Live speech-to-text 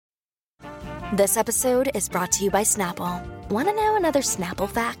This episode is brought to you by Snapple. Want to know another Snapple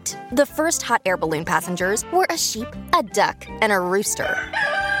fact? The first hot air balloon passengers were a sheep, a duck, and a rooster.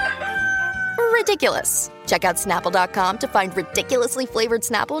 Ridiculous. Check out Snapple.com to find ridiculously flavored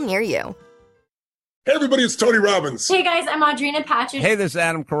Snapple near you. Hey, everybody, it's Tony Robbins. Hey, guys, I'm Audrina Patridge. Hey, this is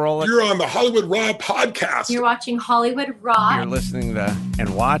Adam Carolla. You're on the Hollywood Raw podcast. You're watching Hollywood Raw. You're listening to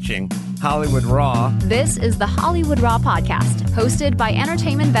and watching Hollywood Raw. This is the Hollywood Raw podcast, hosted by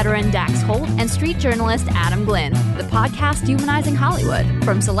entertainment veteran Dax Holt and street journalist Adam Glynn. The podcast humanizing Hollywood.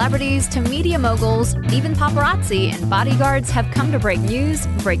 From celebrities to media moguls, even paparazzi and bodyguards have come to break news,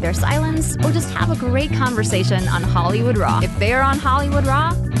 break their silence, or just have a great conversation on Hollywood Raw. If they're on Hollywood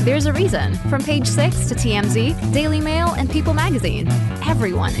Raw, there's a reason. From Page 6 to TMZ, Daily Mail, and People Magazine,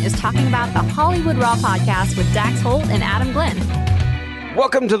 everyone is talking about the Hollywood Raw podcast with Dax Holt and Adam Glynn.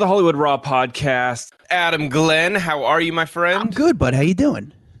 Welcome to the Hollywood Raw podcast. Adam Glynn, how are you, my friend? I'm good, bud. How you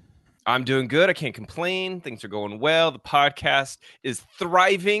doing? I'm doing good. I can't complain. Things are going well. The podcast is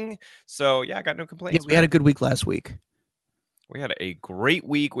thriving. So, yeah, I got no complaints. Yeah, we had a good week last week. We had a great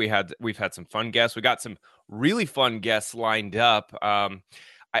week. We've had some fun guests. We got some really fun guests lined up.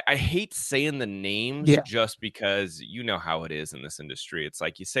 I hate saying the names just because you know how it is in this industry. It's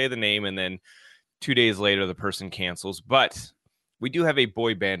like you say the name and then 2 days later the person cancels. But we do have a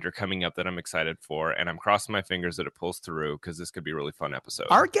boy bander coming up that I'm excited for, and I'm crossing my fingers that it pulls through because this could be a really fun episode.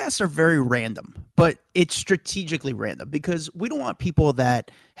 Our guests are very random, but it's strategically random because we don't want people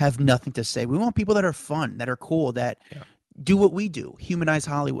that have nothing to say. We want people that are fun, that are cool, that do what we do, humanize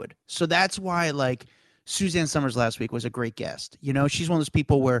Hollywood. So that's why, like, Suzanne Somers last week was a great guest. You know, she's one of those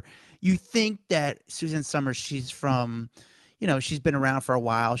people where you think that Suzanne Somers, she's from, you know, she's been around for a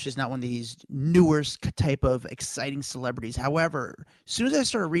while. She's not one of these newer type of exciting celebrities. However, as soon as I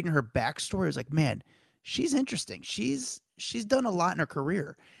started reading her backstory, I was like, man, she's interesting. She's done a lot in her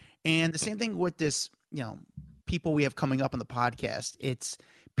career. And the same thing with this, you know, people we have coming up on the podcast. It's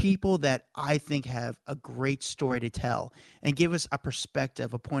people that I think have a great story to tell and give us a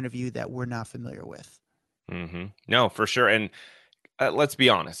perspective, a point of view that we're not familiar with. Mm-hmm. No, for sure. And let's be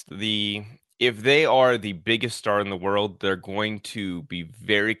honest, if they are the biggest star in the world, they're going to be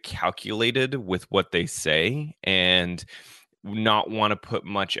very calculated with what they say and not want to put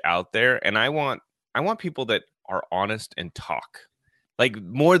much out there. And I want people that are honest and talk. Like,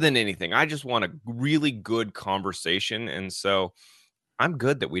 more than anything, I just want a really good conversation. And so I'm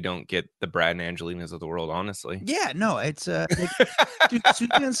good that we don't get the Brad and Angelinas of the world, honestly. Yeah, no, it's dude,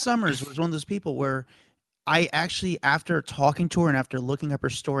 Suzanne Somers was one of those people where I actually, after talking to her and after looking up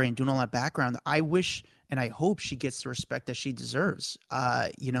her story and doing all that background, I wish and I hope she gets the respect that she deserves.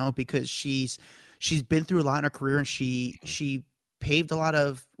 You know, because she's been through a lot in her career and she paved a lot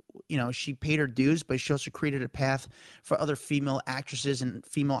of, you know, she paid her dues, but she also created a path for other female actresses and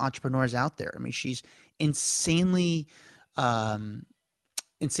female entrepreneurs out there. I mean, she's insanely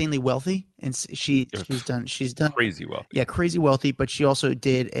wealthy, and she's done crazy wealthy. Yeah, crazy wealthy. But she also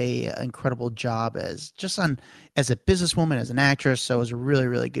did an incredible job as a businesswoman, as an actress. So it was a really,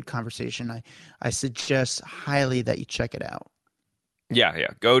 really good conversation. I suggest highly that you check it out. Yeah.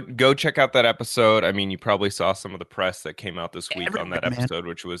 Go check out that episode. I mean, you probably saw some of the press that came out this week on that episode,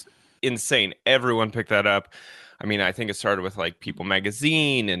 which was insane. Everyone picked that up. I mean, I think it started with like People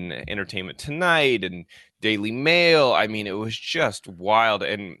Magazine and Entertainment Tonight and Daily Mail. I mean, it was just wild.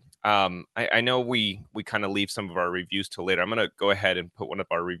 And I know we kind of leave some of our reviews till later. I'm going to go ahead and put one of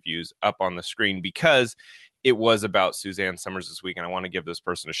our reviews up on the screen because it was about Suzanne Somers this week. And I want to give this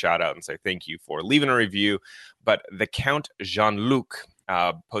person a shout out and say thank you for leaving a review. But the Count Jean-Luc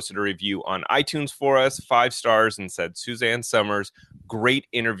posted a review on iTunes for us, 5 stars, and said, Suzanne Somers, great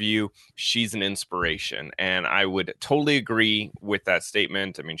interview. She's an inspiration. And I would totally agree with that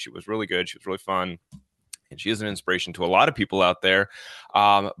statement. I mean, she was really good. She was really fun. And she is an inspiration to a lot of people out there.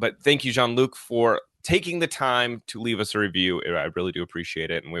 But thank you, Jean-Luc, for taking the time to leave us a review. I really do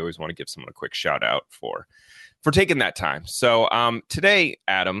appreciate it. And we always want to give someone a quick shout out for taking that time. So today,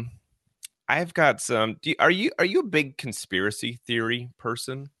 Adam, I've got some. Are you a big conspiracy theory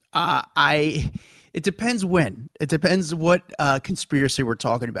person? It depends when. It depends what conspiracy we're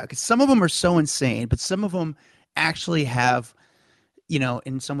talking about. Because some of them are so insane, but some of them actually have, you know,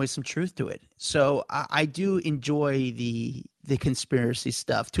 in some ways, some truth to it. So I do enjoy the conspiracy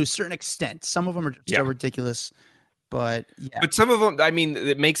stuff to a certain extent. Some of them are just so ridiculous, but yeah. But some of them, I mean,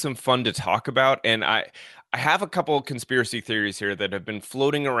 it makes them fun to talk about. And I have a couple of conspiracy theories here that have been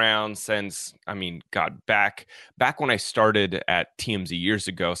floating around since, I mean, God, back when I started at TMZ years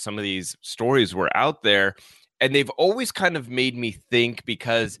ago. Some of these stories were out there, and they've always kind of made me think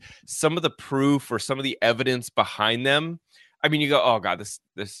because some of the proof or some of the evidence behind them. I mean, you go, oh God,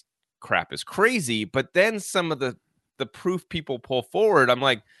 this crap is crazy. But then some of the proof people pull forward, I'm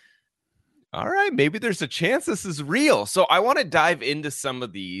like, all right, maybe there's a chance this is real. So I want to dive into some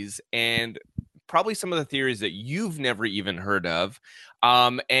of these and probably some of the theories that you've never even heard of,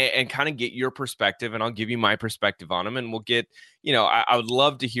 and kind of get your perspective, and I'll give you my perspective on them, and we'll get, I would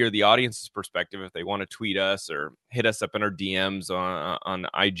love to hear the audience's perspective if they want to tweet us or hit us up in our DMs on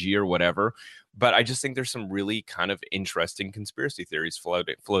IG or whatever. But I just think there's some really kind of interesting conspiracy theories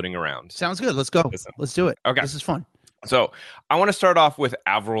floating around. Sounds good. Let's go. Let's do it. Okay. This is fun. So I want to start off with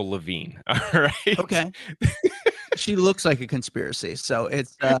Avril Lavigne. All right. Okay. She looks like a conspiracy. So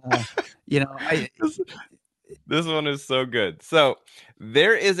it's, this one is so good. So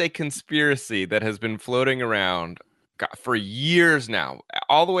there is a conspiracy that has been floating around for years now,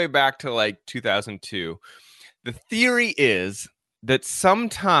 all the way back to like 2002. The theory is that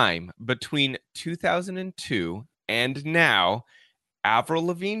sometime between 2002 and now, Avril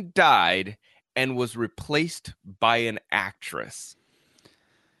Lavigne died and was replaced by an actress.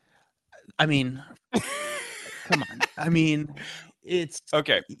 I mean, come on. I mean, it's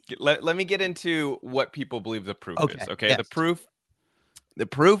okay. Let me get into what people believe the proof is. Okay. Yes. The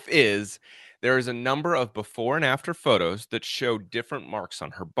proof is there is a number of before and after photos that show different marks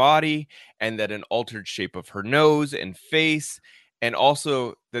on her body, and that an altered shape of her nose and face, and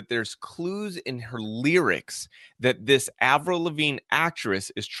also that there's clues in her lyrics that this Avril Lavigne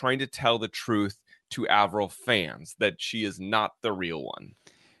actress is trying to tell the truth to Avril fans, that she is not the real one.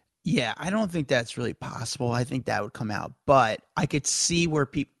 Yeah, I don't think that's really possible. I think that would come out, but I could see where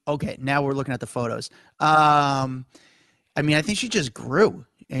people. Okay, now we're looking at the photos. I mean, I think she just grew.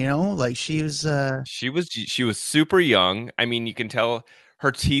 Like she was. She was super young. I mean, you can tell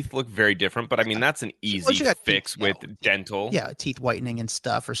her teeth look very different, but I mean that's an easy fix with dental. Yeah, teeth whitening and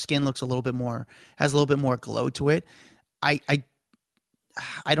stuff. Her skin looks has a little bit more glow to it. I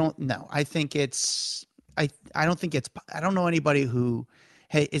don't know. I think it's. I don't think it's. I don't know anybody who.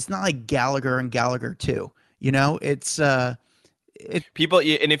 Hey, it's not like Gallagher and Gallagher 2. It's people.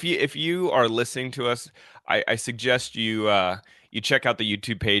 And if you are listening to us, I suggest you check out the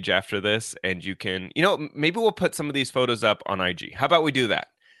YouTube page after this, and you can, maybe we'll put some of these photos up on IG. How about we do that?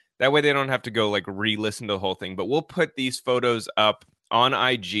 That way they don't have to go like re-listen to the whole thing. But we'll put these photos up on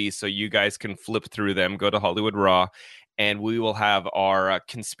IG so you guys can flip through them. Go to Hollywood Raw. And we will have our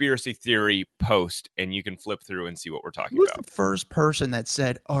conspiracy theory post, and you can flip through and see what we're talking about. Who's the first person that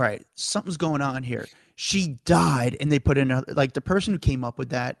said, all right, something's going on here? She died, and they put in like the person who came up with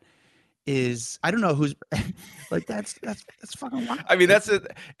that is, I don't know who's like, that's fucking wild. I mean, that's it.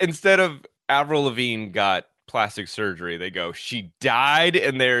 Instead of Avril Lavigne got plastic surgery, they go, she died,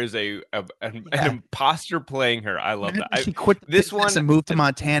 and there's an imposter playing her. I love that. She quit this one and moved to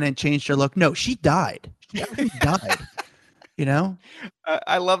Montana and changed her look. No, she died. She actually died.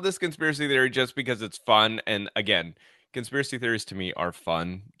 I love this conspiracy theory just because it's fun. And again, conspiracy theories to me are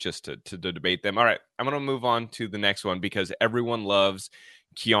fun just to debate them. All right, I'm going to move on to the next one because everyone loves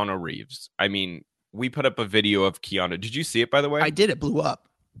Keanu Reeves. I mean, we put up a video of Keanu. Did you see it, by the way? I did. It blew up.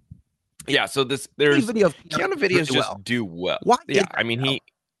 Yeah, so there's video of Keanu videos just do well. Why? Yeah, I mean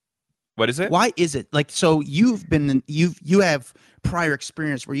what is it? Why is it like so? You have prior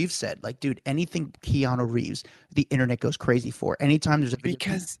experience where you've said like, dude, anything Keanu Reeves, the internet goes crazy for. Anytime there's a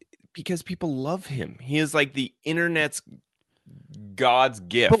because people love him. He is like the internet's God's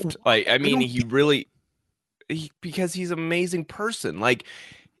gift. Like, I mean, because he's an amazing person. Like,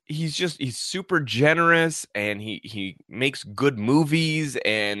 he's super generous, and he makes good movies,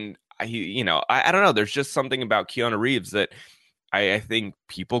 and I don't know. There's just something about Keanu Reeves that I think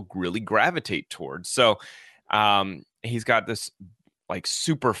people really gravitate towards. So he's got this like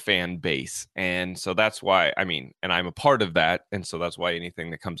super fan base. And so that's why, I mean, and I'm a part of that. And so that's why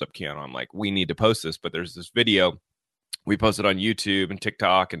anything that comes up Keanu, I'm like, we need to post this. But there's this video we posted on YouTube and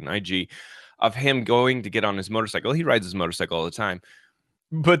TikTok and IG of him going to get on his motorcycle. He rides his motorcycle all the time.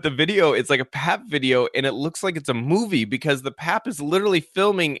 But the video, it's like a PAP video, and it looks like it's a movie because the PAP is literally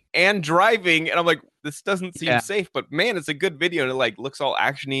filming and driving. And I'm like, this doesn't seem safe, but man, it's a good video. And it like looks all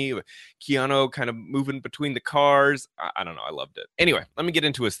actiony with Keanu kind of moving between the cars. I don't know. I loved it. Anyway, let me get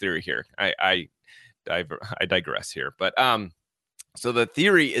into his theory here. I digress here. But so the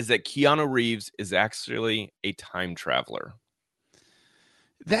theory is that Keanu Reeves is actually a time traveler.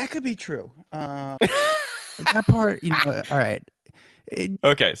 That could be true. That part, all right.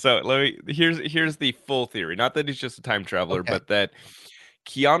 Okay, so here's the full theory. Not that he's just a time traveler, but that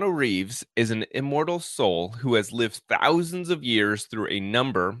Keanu Reeves is an immortal soul who has lived thousands of years through a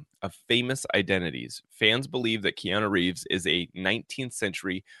number of famous identities. Fans believe that Keanu Reeves is a 19th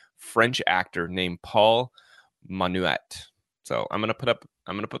century French actor named Paul Manouet. So I'm going to put up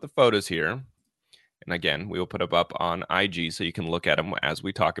I'm going to put the photos here. And again, we will put them up on IG so you can look at them as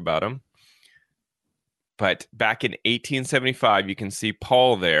we talk about them. But back in 1875, you can see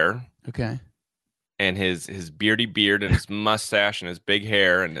Paul there. Okay. And his beardy beard and his mustache and his big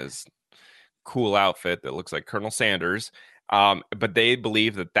hair and his cool outfit that looks like Colonel Sanders. But they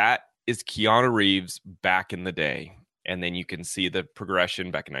believe that is Keanu Reeves back in the day. And then you can see the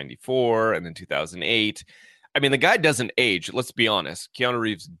progression back in 94 and then 2008. I mean, the guy doesn't age. Let's be honest. Keanu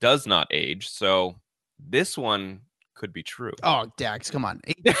Reeves does not age. So this one could be true. Oh, Dax, come on.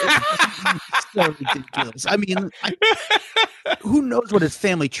 So ridiculous. I mean, who knows what his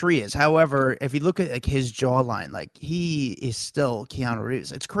family tree is? However, if you look at like his jawline, like he is still Keanu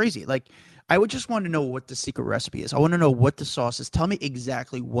Reeves. It's crazy. Like I would just want to know what the secret recipe is. I want to know what the sauce is. Tell me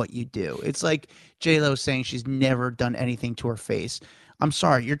exactly what you do. It's like J-Lo saying she's never done anything to her face. I'm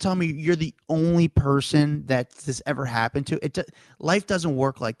sorry. You're telling me you're the only person that this ever happened to? Life doesn't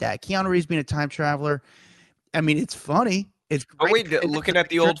work like that. Keanu Reeves being a time traveler, I mean, it's funny. It's great. Oh, wait, looking at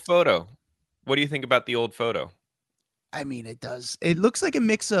the old photo. What do you think about the old photo? I mean, it does. It looks like a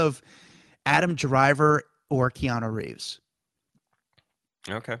mix of Adam Driver or Keanu Reeves.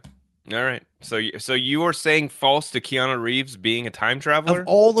 Okay. All right. So you are saying false to Keanu Reeves being a time traveler? Of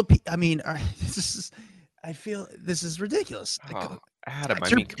all the I mean, I feel this is ridiculous. Oh, Adam,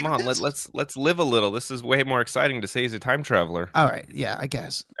 I mean, come on. Let's live a little. This is way more exciting to say he's a time traveler. All right. Yeah, I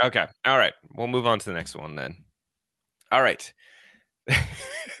guess. Okay. All right. We'll move on to the next one then. All right.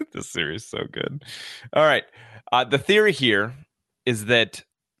 This series is so good. All right. The theory here is that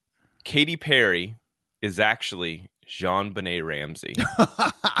Katy Perry is actually JonBenet Ramsey.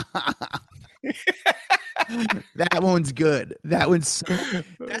 That one's good. That one's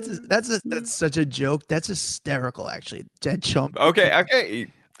that's such a joke. That's hysterical, actually. Dead chump. Okay.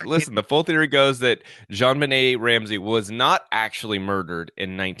 Listen, the full theory goes that JonBenet Ramsey was not actually murdered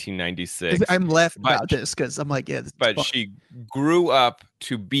in 1996. I'm laughing about this because I'm like, yeah. But she grew up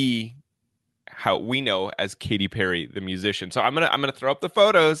to be how we know as Katy Perry, the musician. So I'm gonna throw up the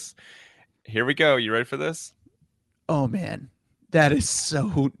photos. Here we go. You ready for this? Oh man, that is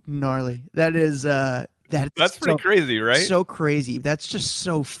so gnarly. That is that's pretty crazy, right? So crazy. That's just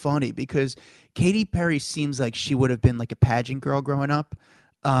so funny because Katy Perry seems like she would have been like a pageant girl growing up.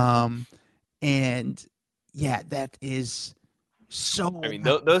 And yeah, that is so. I mean,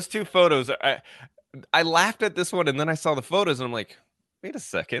 those two photos. I laughed at this one, and then I saw the photos, and I'm like, wait a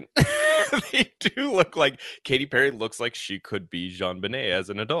second. They do look like Katy Perry looks like she could be JonBenet as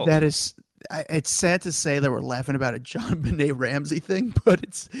an adult. That is. It's sad to say that we're laughing about a JonBenet Ramsey thing, but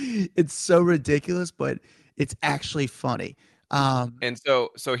it's so ridiculous, but it's actually funny. And so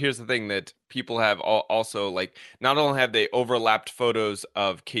here's the thing that people have also, like, not only have they overlapped photos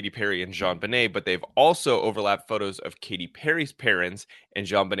of Katy Perry and JonBenet, but they've also overlapped photos of Katy Perry's parents and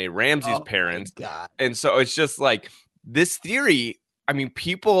JonBenet Ramsey's parents. God. And so it's just like this theory. I mean,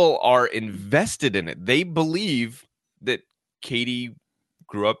 people are invested in it. They believe that Katy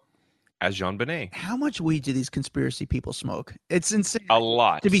grew up as JonBenet. How much weed do these conspiracy people smoke? It's insane. A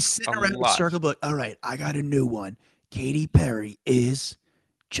lot. To be sitting around in a circle, but all right, I got a new one. Katy Perry is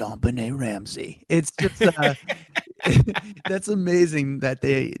JonBenet Ramsey. It's just that's amazing that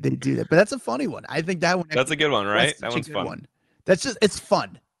they do that. But that's a funny one. I think that one. That's a good one, right? That one's fun. One. It's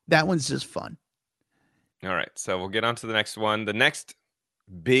fun. That one's just fun. All right, so we'll get on to the next one. The next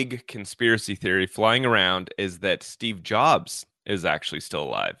big conspiracy theory flying around is that Steve Jobs is actually still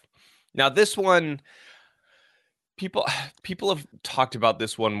alive. Now, this one, people have talked about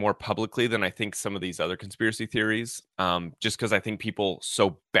this one more publicly than I think some of these other conspiracy theories, just because I think people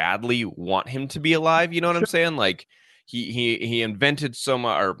so badly want him to be alive. You know what I'm saying? Like he invented so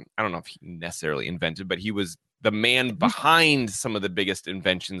much, or I don't know if he necessarily invented, but he was the man behind some of the biggest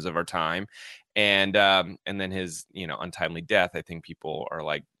inventions of our time. And then his, untimely death, I think people are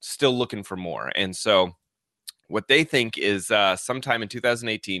like still looking for more. And so what they think is sometime in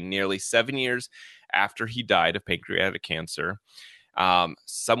 2018, nearly 7 years after he died of pancreatic cancer,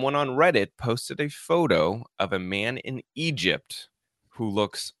 someone on Reddit posted a photo of a man in Egypt who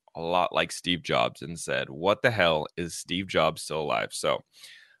looks a lot like Steve Jobs and said, "What the hell, is Steve Jobs still alive?" So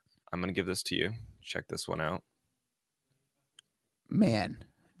I'm going to give this to you. Check this one out. Man,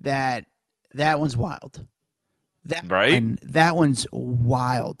 that one's wild. Right? That one's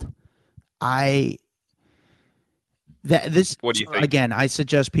wild. What do you think? Again, I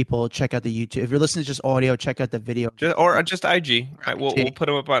suggest people check out the YouTube. If you're listening to just audio, check out the video. Just IG. We'll put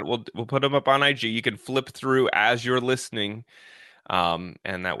them up on we'll put them up on IG. You can flip through as you're listening, and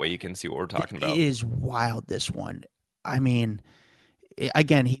that way you can see what we're talking about. It is wild, this one. I mean,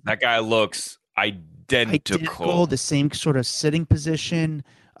 again, that guy looks identical. The same sort of sitting position,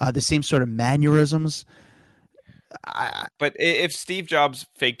 the same sort of mannerisms. But if Steve Jobs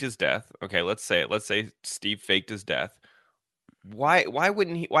faked his death, okay, let's say Steve faked his death. Why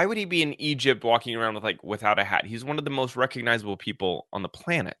would he be in Egypt walking around without a hat? He's one of the most recognizable people on the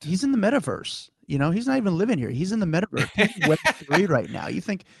planet. He's in the metaverse. He's not even living here. He's in the metaverse. He's Web 3 right now. You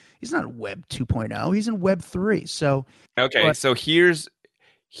think he's not Web 2.0. He's in Web 3. So so here's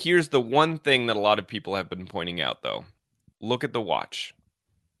the one thing that a lot of people have been pointing out, though. Look at the watch.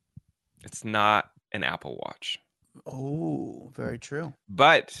 It's not an Apple Watch. Oh, very true.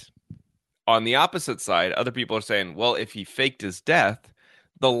 But on the opposite side, other people are saying, well, if he faked his death,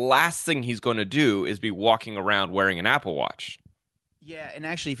 the last thing he's going to do is be walking around wearing an Apple Watch. Yeah, and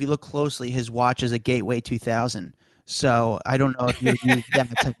actually, if you look closely, his watch is a Gateway 2000. So I don't know if you use that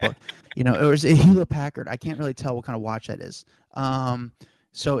type of, it was a Hewlett Packard. I can't really tell what kind of watch that is.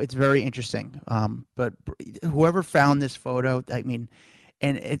 So it's very interesting. But whoever found this photo, I mean,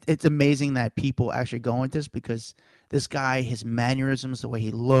 and it's amazing that people actually go into this, because this guy, his mannerisms, the way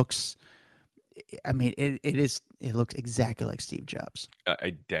he looks, I mean, it looks exactly like Steve Jobs.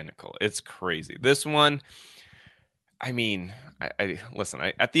 Identical. It's crazy. This one, I mean, listen,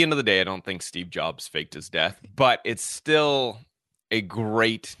 at the end of the day, I don't think Steve Jobs faked his death, but it's still a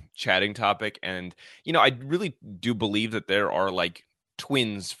great chatting topic. And, I really do believe that there are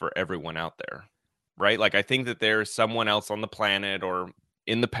twins for everyone out there, right? I think that there's someone else on the planet or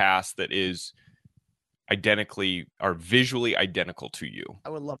in the past that is visually identical to you. I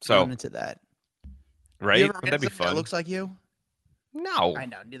would love to run into that. Right? Wouldn't that be fun? That looks like you? No. I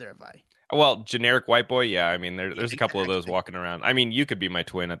know, neither have I. Well, generic white boy, yeah. I mean, there's a couple of those walking around. I mean, you could be my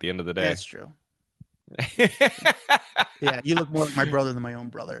twin at the end of the day. That's true. Yeah, you look more like my brother than my own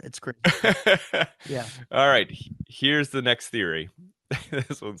brother. It's crazy. Yeah. All right. Here's the next theory.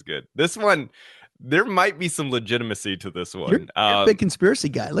 This one's good. This one, there might be some legitimacy to this one. You're a big conspiracy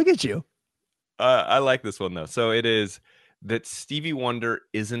guy. Look at you. I like this one, though. So it is that Stevie Wonder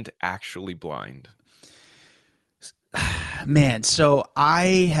isn't actually blind. Man, so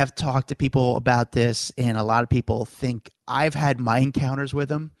I have talked to people about this, and a lot of people think I've had my encounters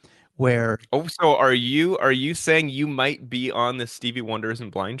with him where... Oh, so are you saying you might be on the Stevie Wonder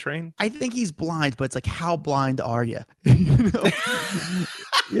isn't blind train? I think he's blind, but it's how blind are you?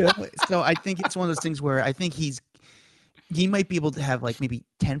 So I think it's one of those things where I think he might be able to have maybe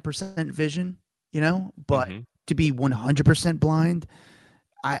 10% vision, but to be 100% blind,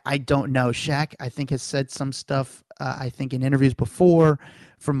 I don't know. Shaq, I think, has said some stuff, I think, in interviews before.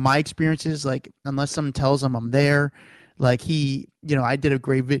 From my experiences, unless someone tells him I'm there, I did a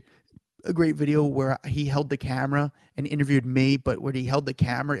great video where he held the camera and interviewed me, but when he held the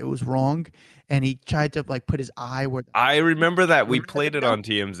camera, it was wrong, and he tried to put his eye where. I remember that. We played it on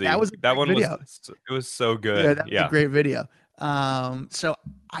TMZ. That one video. It was so good. Yeah, that was a great video. So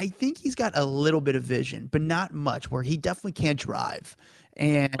I think he's got a little bit of vision, but not much, where he definitely can't drive.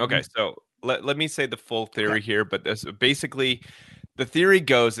 And okay, so let me say the full theory here, but this basically, the theory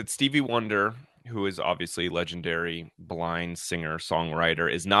goes that Stevie Wonder, who is obviously a legendary blind singer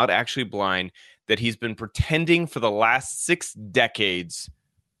songwriter, is not actually blind, that he's been pretending for the last 6 decades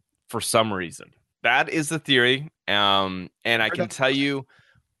for some reason. That is the theory, and I can tell you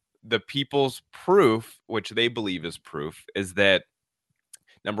the people's proof, which they believe is proof, is that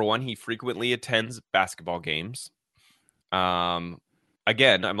number one, he frequently attends basketball games.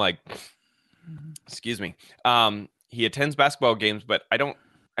 Again, I'm excuse me. He attends basketball games, but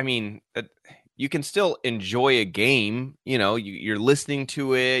you can still enjoy a game. You're listening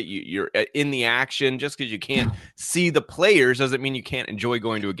to it. You're in the action. Just because you can't see the players doesn't mean you can't enjoy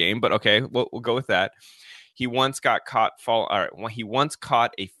going to a game. But okay, we'll go with that. He once got caught he once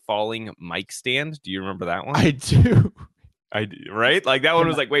caught a falling mic stand. Do you remember that one? I do. Right? That one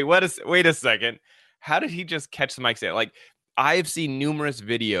was wait a second. How did he just catch the mic stand? I've seen numerous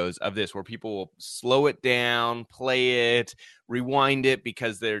videos of this where people will slow it down, play it, rewind it,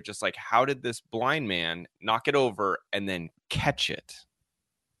 because they're just how did this blind man knock it over and then catch it?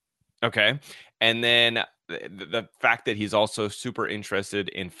 Okay. And then the fact that he's also super interested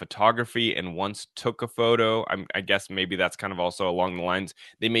in photography and once took a photo, I guess maybe that's kind of also along the lines.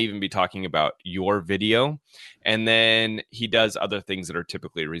 They may even be talking about your video. And then he does other things that are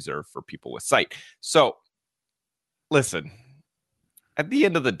typically reserved for people with sight. So listen, at the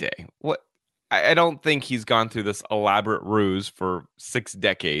end of the day, I don't think he's gone through this elaborate ruse for 6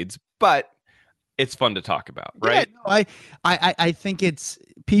 decades, but it's fun to talk about, right? Yeah, no, I think it's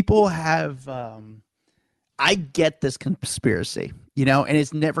people have. I get this conspiracy, and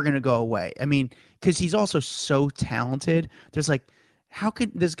it's never going to go away. I mean, because he's also so talented. There's how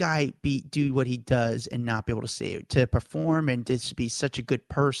could this guy do what he does and not be able to see it, to perform and just be such a good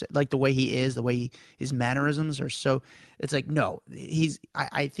person, like the way he is, the way his mannerisms are so. It's like no,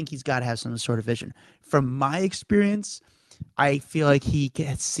 I think he's got to have some sort of vision. From my experience, I feel like he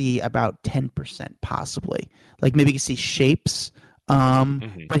can see about 10%, possibly. Like maybe he can see shapes,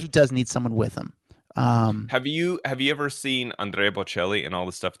 but he does need someone with him. Have you ever seen Andrea Bocelli and all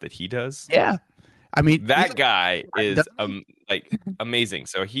the stuff that he does? Yeah. I mean, that guy is like amazing.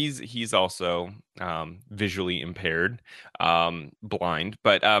 So he's also visually impaired, blind,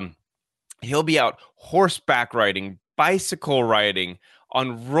 but he'll be out horseback riding, bicycle riding,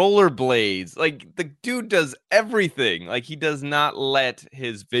 on rollerblades. Like the dude does everything. Like he does not let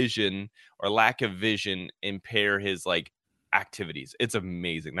his vision or lack of vision impair his like activities. It's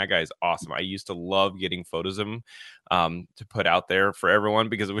amazing. That guy is awesome. I used to love getting photos of him to put out there for everyone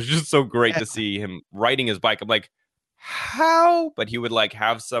because it was just so great to see him riding his bike. I'm like, how? But he would like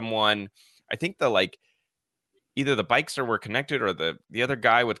have someone, I think either the bikes were connected or the other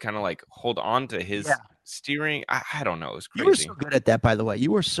guy would kind of like hold on to his steering. I don't know. It was crazy. You were so good at that, by the way.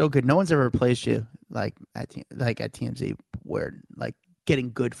 You were so good. No one's ever replaced you like at TMZ, where like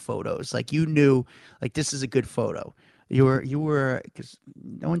getting good photos. Like you knew, like this is a good photo. You were because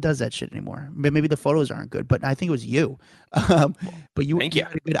no one does that shit anymore. Maybe the photos aren't good, but I think it was you. But you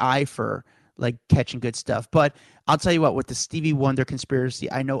had a good eye for like catching good stuff. But I'll tell you what, with the Stevie Wonder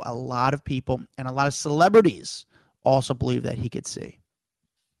conspiracy, I know a lot of people and a lot of celebrities also believe that he could see.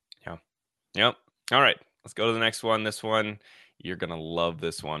 Yeah. Yep. All right. Let's go to the next one. This one, you're going to love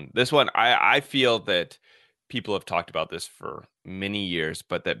this one. This one, I feel that people have talked about this for many years,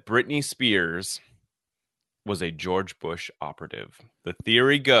 but that Britney Spears was a George Bush operative. The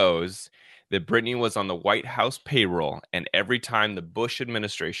theory goes that Britney was on the White House payroll, and every time the Bush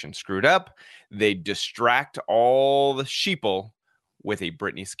administration screwed up, they distract all the sheeple with a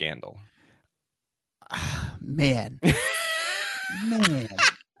Britney scandal. Man.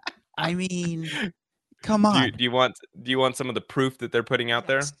 I mean, come on. Do you want some of the proof that they're putting out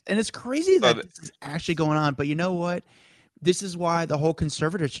there? And it's crazy that this is actually going on. But you know what? This is why the whole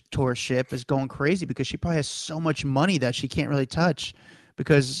conservatorship is going crazy, because she probably has so much money that she can't really touch,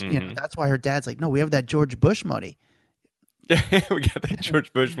 because you know, that's why her dad's like, no, we have that George Bush money. We got that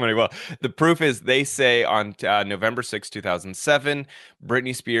George Bush money. Well, the proof is they say on November 6, 2007,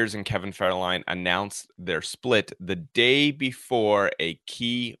 Britney Spears and Kevin Federline announced their split the day before a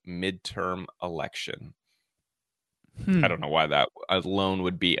key midterm election. I don't know why that alone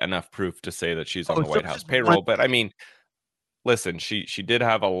would be enough proof to say that she's on the White House payroll, but I mean, listen, she did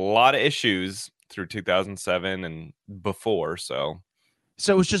have a lot of issues through 2007 and before, so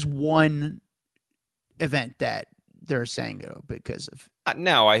it was just one event that they're saying because of.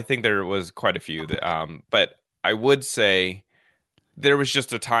 No, I think there was quite a few, but I would say there was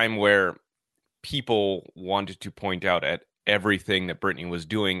just a time where people wanted to point out at everything that Britney was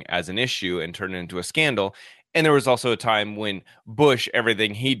doing as an issue and turn it into a scandal. And there was also a time when Bush,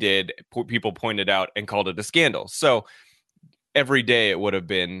 everything he did, people pointed out and called it a scandal. So every day it would have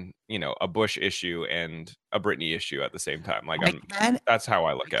been, you know, a Bush issue and a Britney issue at the same time. Like that's how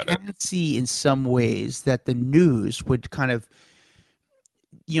I look at it. I can see in some ways that the news would kind of,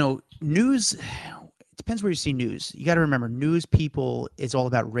 you know, news, it depends where you see news. You got to remember, news people is all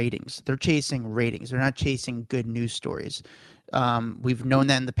about ratings. They're chasing ratings. They're not chasing good news stories. We've known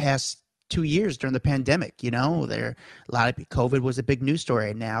that in the past 2 years during the pandemic. You know, a lot of COVID was a big news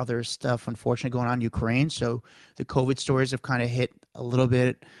story. Now there's stuff unfortunately going on in Ukraine, so the COVID stories have kind of hit a little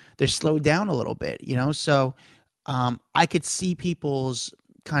bit. They're slowed down a little bit, you know. So I could see people's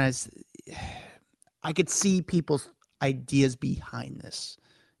ideas behind this.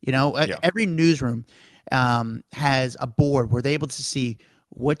 You know, every newsroom has a board where they're able to see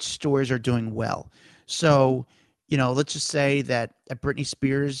which stories are doing well. So, you know, let's just say that a Britney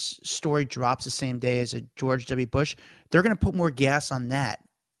Spears story drops the same day as a George W. Bush. They're going to put more gas on that.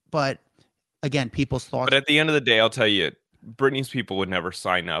 But again, people's thoughts. But at the end of the day, I'll tell you, Britney's people would never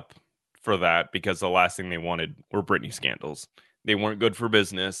sign up for that, because the last thing they wanted were Britney scandals. They weren't good for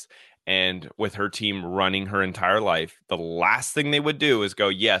business. And with her team running her entire life, the last thing they would do is go,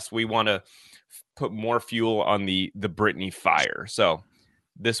 yes, we want to put more fuel on the Britney fire. So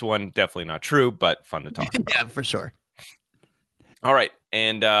this one, definitely not true, but fun to talk about. Yeah, for sure. All right.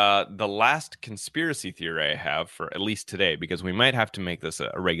 And the last conspiracy theory I have for at least today, because we might have to make this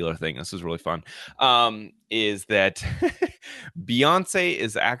a regular thing, this is really fun, is that Beyonce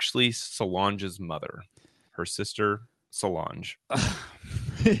is actually Solange's mother, her sister Solange.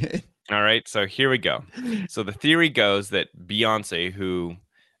 All right. So here we go. So the theory goes that Beyonce, who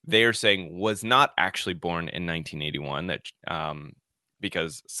they are saying was not actually born in 1981, that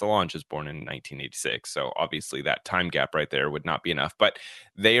because Solange was born in 1986. So obviously that time gap right there would not be enough. But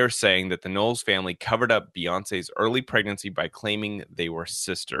they are saying that the Knowles family covered up Beyonce's early pregnancy by claiming they were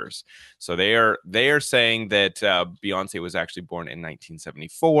sisters. So they are saying that Beyonce was actually born in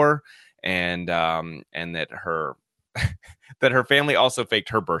 1974, and that her that her family also faked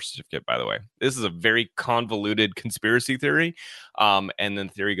her birth certificate, by the way. This is a very convoluted conspiracy theory. And then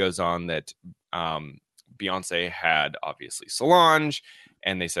the theory goes on that Beyonce had obviously Solange,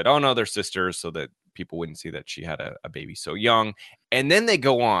 and they said, oh no, they're sisters, so that people wouldn't see that she had a baby so young. And then they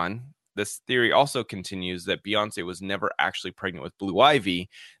go on. This theory also continues that Beyonce was never actually pregnant with Blue Ivy,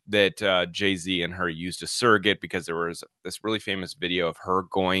 that Jay-Z and her used a surrogate, because there was this really famous video of her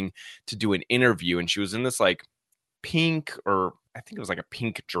going to do an interview, and she was in this like pink, or I think it was like a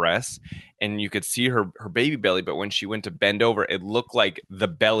pink dress, and you could see her baby belly, but when she went to bend over, it looked like the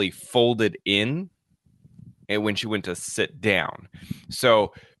belly folded in, and when she went to sit down.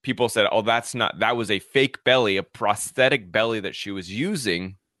 So people said, oh, that was a fake belly, a prosthetic belly that she was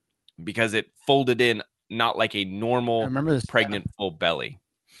using, because it folded in not like a normal pregnant full belly.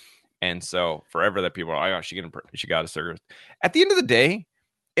 And so forever that people are, oh, she got a surrogate. At the end of the day,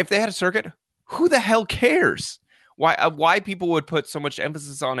 if they had a surrogate, who the hell cares? Why people would put so much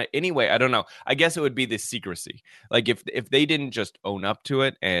emphasis on it anyway? I don't know. I guess it would be the secrecy. Like if they didn't just own up to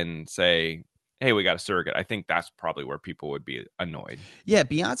it and say, hey, we got a surrogate, I think that's probably where people would be annoyed. Yeah,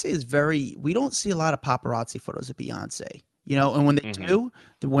 Beyonce is we don't see a lot of paparazzi photos of Beyonce, and when they do,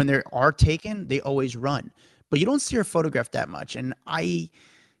 when they are taken, they always run. But you don't see her photographed that much. And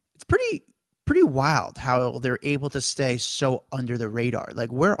it's pretty wild how they're able to stay so under the radar.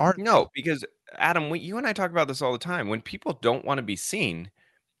 Like, where are they? No, because Adam, you and I talk about this all the time. When people don't want to be seen,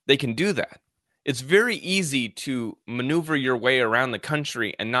 they can do that. It's very easy to maneuver your way around the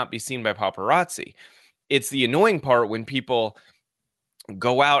country and not be seen by paparazzi. It's the annoying part when people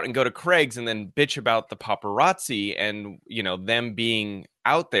go out and go to Craig's and then bitch about the paparazzi and, them being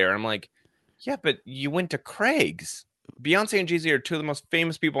out there. I'm like, yeah, but you went to Craig's. Beyonce and Jay-Z are two of the most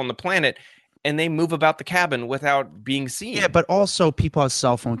famous people on the planet, and they move about the cabin without being seen. Yeah, but also people have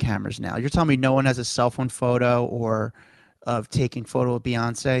cell phone cameras now. You're telling me no one has a cell phone photo or of taking photo of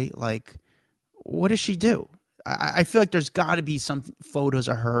Beyonce? Like, what does she do? I feel like there's got to be some photos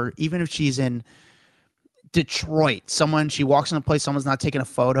of her, even if she's in Detroit. She walks in a place, someone's not taking a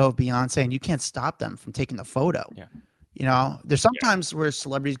photo of Beyonce, and you can't stop them from taking the photo. Yeah. There's sometimes where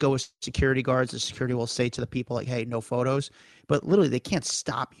celebrities go with security guards. The security will say to the people, like, hey, no photos. But literally, they can't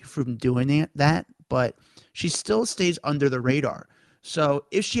stop you from doing that. But she still stays under the radar. So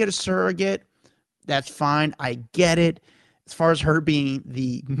if she had a surrogate, that's fine. I get it. As far as her being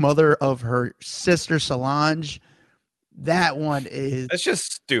the mother of her sister Solange, that one is... That's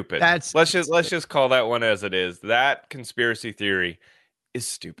just stupid. Let's just call that one as it is. That conspiracy theory is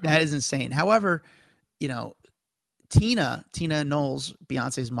stupid. That is insane. However, Tina Knowles,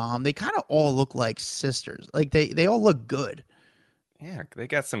 Beyonce's mom, they kind of all look like sisters. Like they all look good. Yeah, they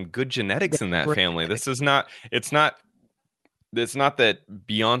got some good genetics in that family. It's not that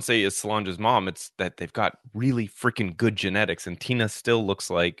Beyonce is Solange's mom. It's that they've got really freaking good genetics, and Tina still looks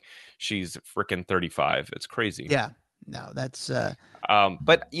like she's freaking 35. It's crazy. Yeah, no, that's.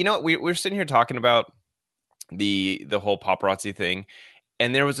 But we're sitting here talking about the whole paparazzi thing,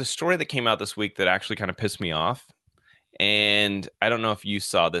 and there was a story that came out this week that actually kind of pissed me off. And I don't know if you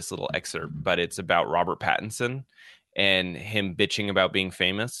saw this little excerpt, but it's about Robert Pattinson and him bitching about being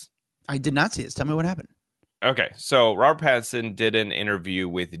famous. I did not see this. Tell me what happened. Okay, so Robert Pattinson did an interview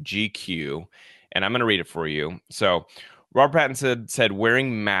with GQ, and I'm going to read it for you. So Robert Pattinson said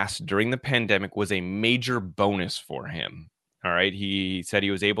wearing masks during the pandemic was a major bonus for him. All right, he said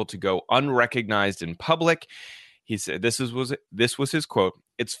he was able to go unrecognized in public. He said this was his quote.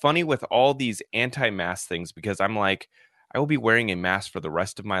 It's funny with all these anti-mask things because I'm like, I will be wearing a mask for the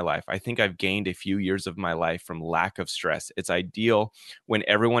rest of my life. I think I've gained a few years of my life from lack of stress. It's ideal when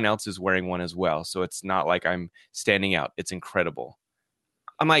everyone else is wearing one as well. So it's not like I'm standing out. It's incredible.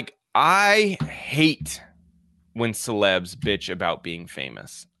 I'm like, I hate when celebs bitch about being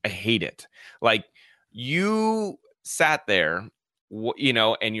famous. I hate it. Like, you sat there,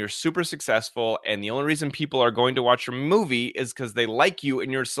 and you're super successful, and the only reason people are going to watch your movie is because they like you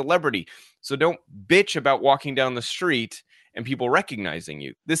and you're a celebrity. So don't bitch about walking down the street and people recognizing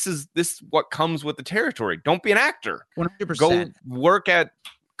you. This is what comes with the territory. Don't be an actor. 100%. Go work at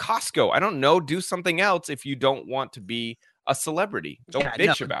Costco. I don't know. Do something else if you don't want to be a celebrity. Don't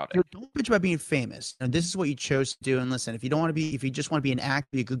bitch about it. Don't bitch about being famous. And this is what you chose to do. And listen, if you just want to be an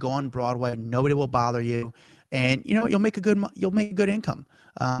actor, you could go on Broadway. Nobody will bother you. And you'll make a good income.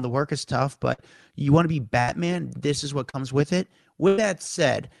 The work is tough, but you want to be Batman. This is what comes with it. With that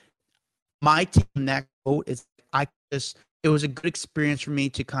said, my take on that quote is it was a good experience for me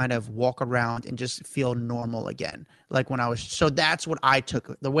to kind of walk around and just feel normal again. Like when I was, so that's what I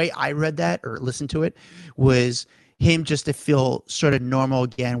took. The way I read that or listened to it was him just to feel sort of normal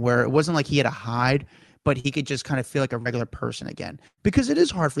again, where it wasn't like he had to hide, but he could just kind of feel like a regular person again. Because it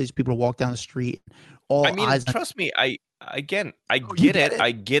is hard for these people to walk down the street. Trust me, I get it.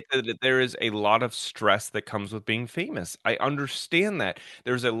 I get that there is a lot of stress that comes with being famous. I understand that.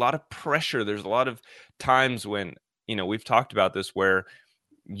 There's a lot of pressure. There's a lot of times when, we've talked about this where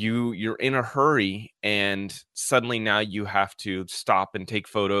you're in a hurry and suddenly now you have to stop and take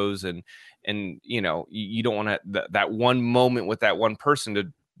photos and you don't want that one moment with that one person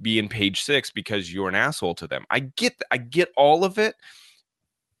to be in page 6 because you're an asshole to them. I get all of it.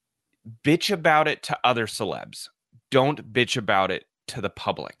 Bitch about it to other celebs. Don't bitch about it to the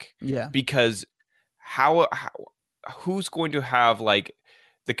public. Yeah. Because who's going to have like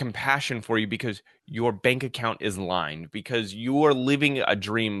the compassion for you because your bank account is lined, because you are living a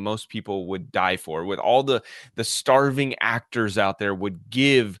dream most people would die for, with all the starving actors out there would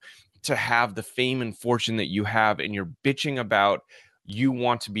give to have the fame and fortune that you have, and you're bitching about you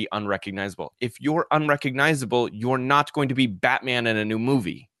want to be unrecognizable. If you're unrecognizable, you're not going to be Batman in a new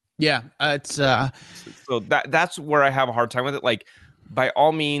movie. Yeah, it's so that's where I have a hard time with it. Like, by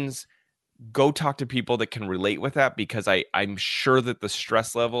all means, go talk to people that can relate with that, because I'm sure that the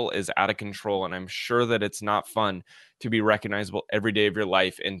stress level is out of control, and I'm sure that it's not fun to be recognizable every day of your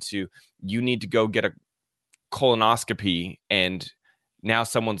life, and you need to go get a colonoscopy, and now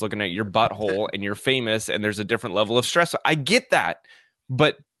someone's looking at your butthole and you're famous, and there's a different level of stress. I get that,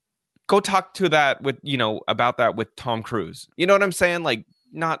 but go talk to that with, about that with Tom Cruise. You know what I'm saying? Like,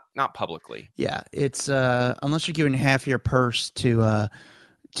 not publicly. Yeah, it's unless you're giving half your purse to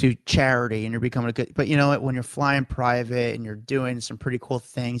charity and you're becoming a good, but you know what, when you're flying private and you're doing some pretty cool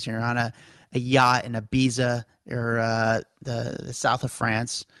things, you're on a yacht in Ibiza or the south of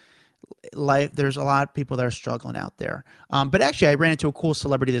France, there's a lot of people that are struggling out there. But actually I ran into a cool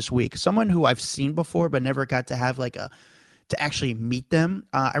celebrity this week, someone who I've seen before but never got to have to actually meet them.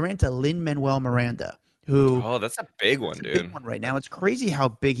 I ran into Lin-Manuel Miranda, who, that's a big one, dude. Big one right now. It's crazy how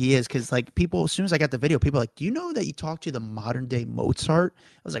big he is, because people, as soon as I got the video, people are like, do you know that you talked to the modern day Mozart?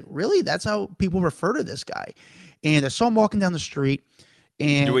 I was like, really? That's how people refer to this guy. And I saw him walking down the street.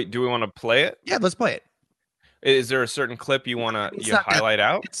 And do we want to play it? Yeah, let's play it. Is there a certain clip you want to highlight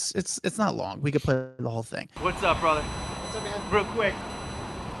out? It's not long. We could play the whole thing. What's up, brother? What's up, man? Real quick.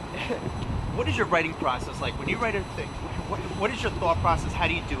 What is your writing process like? When you write a thing, what is your thought process? How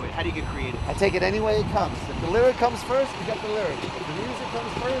do you do it? How do you get creative? I take it any way it comes. If the lyric comes first, you get the lyric. If the music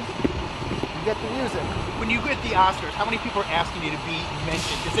comes first, you get the music. When you get the Oscars, how many people are asking you to be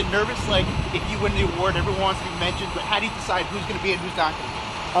mentioned? Is it nervous, like, if you win the award, everyone wants to be mentioned, but how do you decide who's going to be and who's not going to be?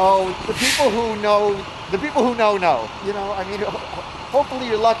 Oh, the people who know, know. Hopefully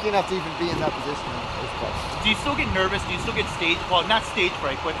you're lucky enough to even be in that position in the first place. Do you still get nervous? Do you still get not stage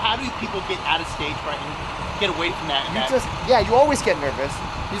fright, but how do people get out of stage fright and get away from that? You always get nervous.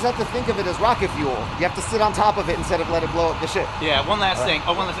 You just have to think of it as rocket fuel. You have to sit on top of it instead of let it blow up the shit. Yeah, one last thing.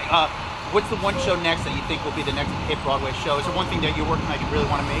 What's the one show next that you think will be the next hit Broadway show? Is there one thing that you're working on you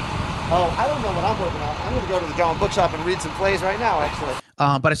really want to make? Oh, I don't know what I'm working on. I'm going to go to the John Bookshop and read some plays right now, actually.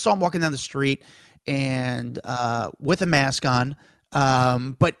 But I saw him walking down the street and with a mask on.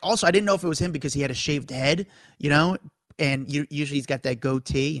 But also I didn't know if it was him because he had a shaved head, and usually he's got that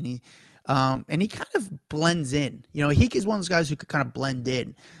goatee, and he kind of blends in. He is one of those guys who could kind of blend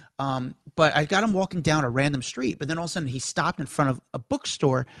in. But I got him walking down a random street, but then all of a sudden he stopped in front of a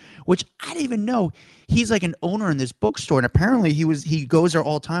bookstore, which I didn't even know he's like an owner in this bookstore. And apparently he goes there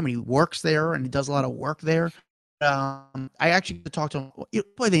all the time and he works there and he does a lot of work there. I actually talked to him.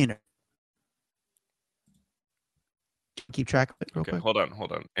 Play the internet. Keep track of it real quick. Hold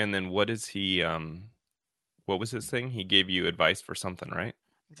on. And then what is he, what was his thing? He gave you advice for something, right?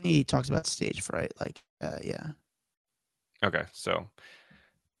 I think he talks about stage fright. Yeah. Okay. So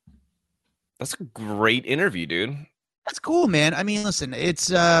that's a great interview, dude. That's cool, man. I mean, listen,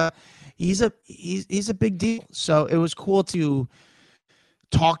 it's he's a big deal. So it was cool to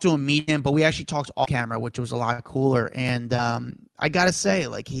talk to him, meet him, but we actually talked off camera, which was a lot cooler. And I gotta say,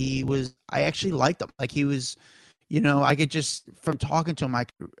 I actually liked him. He was, I could just, from talking to him, my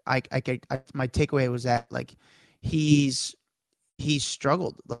takeaway was that he's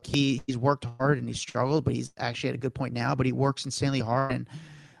struggled. He's worked hard and he's struggled, but he's actually at a good point now. But he works insanely hard, and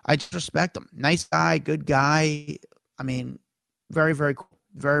I just respect him. Nice guy, good guy. I mean, very, very cool,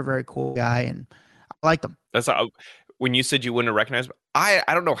 very, very cool guy, and I liked him. That's when you said you wouldn't recognize him. I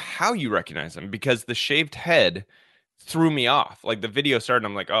don't know how you recognize him, because the shaved head threw me off. Like the video started,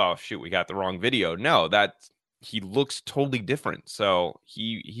 I'm like, oh shoot, we got the wrong video. No, he looks totally different. So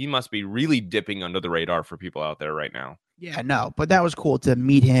he must be really dipping under the radar for people out there right now. Yeah, no, but that was cool to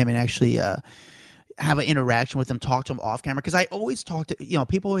meet him and actually have an interaction with him, talk to him off camera. Because I always talk to,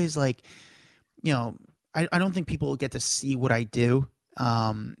 people always like, I don't think people get to see what I do.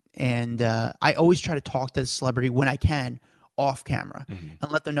 And I always try to talk to the celebrity when I can off camera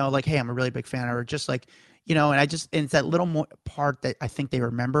and let them know like, hey, I'm a really big fan, or just like, and it's that little more part that I think they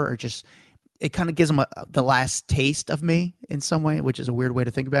remember, or just, it kind of gives them the last taste of me in some way, which is a weird way to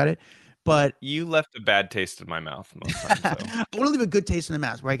think about it. But you left a bad taste in my mouth most times. So. I want to leave a good taste in the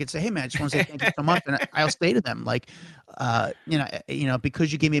mouth where I could say, hey man, I just want to say thank you so much. And I'll say to them like,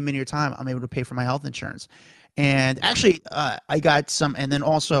 because you gave me a minute of your time, I'm able to pay for my health insurance. And actually I got some, and then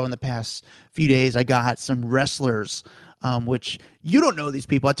also in the past few days, I got some wrestlers, which you don't know these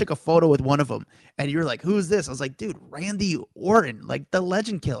people. I took a photo with one of them and you're like, who is this? I was like, dude, Randy Orton, like the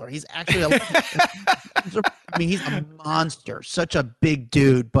legend killer. He's actually a legend. I mean, he's a monster, such a big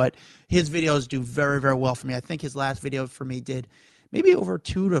dude, but his videos do very, very well for me. I think his last video for me did maybe over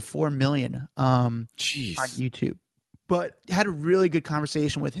 2 to 4 million on YouTube, but had a really good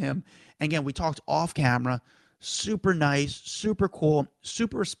conversation with him. And again, we talked off camera, super nice, super cool,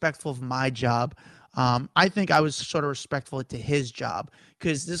 super respectful of my job. I think I was sort of respectful to his job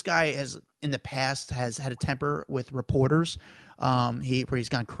because this guy has in the past has had a temper with reporters. Where he's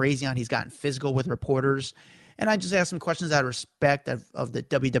gone crazy he's gotten physical with reporters. And I just asked him questions out of respect of the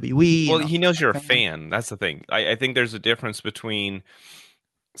WWE. Well, he knows you're a fan. That's the thing. I think there's a difference between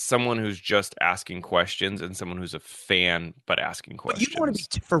someone who's just asking questions and someone who's a fan but asking questions. But you don't want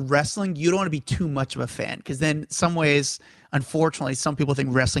to be for wrestling. You don't want to be too much of a fan because then, some ways, unfortunately, some people think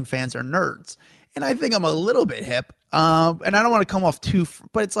wrestling fans are nerds. And I think I'm a little bit hip, and I don't want to come off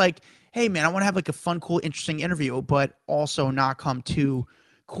but it's like, hey man, I want to have like a fun, cool, interesting interview, but also not come too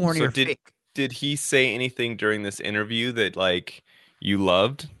corny or fake. Did he say anything during this interview that like you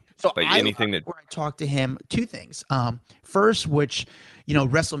loved? So like anything that where I talked to him, two things. First, which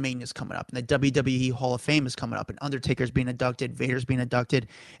WrestleMania is coming up, and the WWE Hall of Fame is coming up, and Undertaker's being inducted, Vader's being inducted,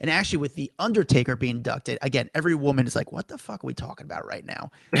 and actually with the Undertaker being inducted, again, every woman is like, "What the fuck are we talking about right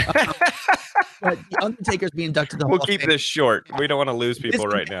now?" But the Undertaker's being inducted to the Hall of Fame. We'll keep this short. We don't want to lose people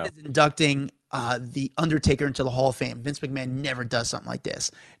right now. Is inducting the Undertaker into the Hall of Fame. Vince McMahon never does something like this.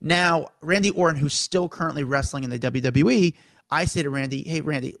 Now, Randy Orton, who's still currently wrestling in the WWE, I say to Randy, "Hey,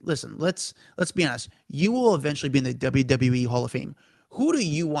 Randy, listen, let's be honest. You will eventually be in the WWE Hall of Fame. Who do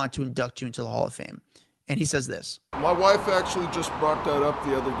you want to induct you into the Hall of Fame?" And he says this. My wife actually just brought that up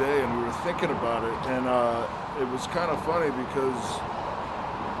the other day, and we were thinking about it, and it was kind of funny because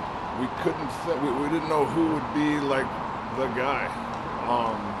we couldn't we didn't know who would be like the guy.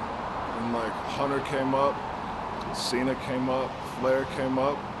 And like Hunter came up, Cena came up, Flair came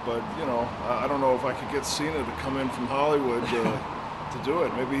up, but I don't know if I could get Cena to come in from Hollywood to do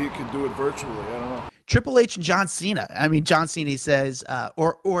it. Maybe he could do it virtually. I don't know. Triple H and John Cena. I mean, John Cena, he says,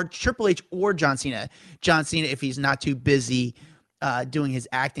 or Triple H or John Cena. John Cena, if he's not too busy doing his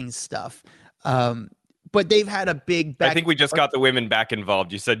acting stuff. But they've had a big I think we just got the women back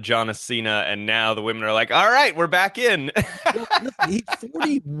involved. You said John Cena, and now the women are like, all right, we're back in. Well, listen, he's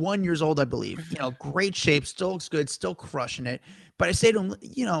 41 years old, I believe. Great shape, still looks good, still crushing it. But I say to him,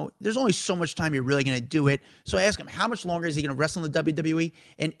 there's only so much time you're really going to do it. So I ask him, how much longer is he going to wrestle in the WWE?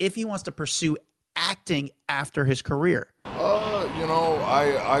 And if he wants to pursue acting after his career. I'm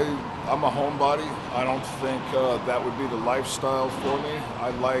a homebody. I don't think that would be the lifestyle for me. I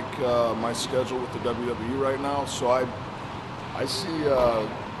like my schedule with the WWE right now, so I see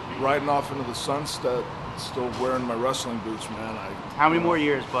riding off into the sunset, still wearing my wrestling boots, man. How many more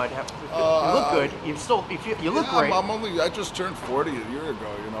years, bud? You look good. You look great. I just turned 40 a year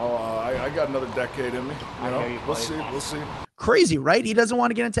ago. I got another decade in me. We'll see. Crazy, right? He doesn't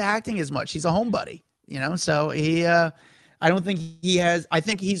want to get into acting as much. He's a homebody, so he I don't think he has. I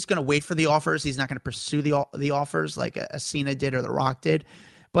think he's going to wait for the offers. He's not going to pursue the offers like a Cena did or The Rock did.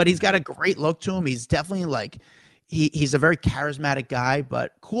 But he's got a great look to him. He's definitely like he's a very charismatic guy,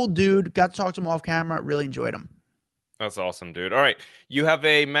 but cool dude. Got to talk to him off camera. Really enjoyed him. That's awesome, dude. All right, you have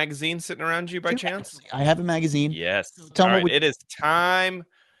a magazine sitting around you by chance? I have a magazine. Yes. Tell All me right, it is time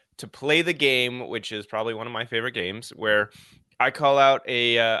to play the game, which is probably one of my favorite games, where I call out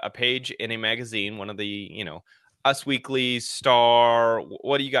a page in a magazine, one of the Us Weekly, Star.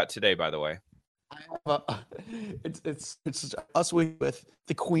 What do you got today, by the way? It's us with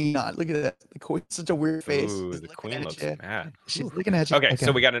the queen on. Look at that. The queen, such a weird face. Ooh, She's the looking queen at looks you. mad. She's looking at you. Okay,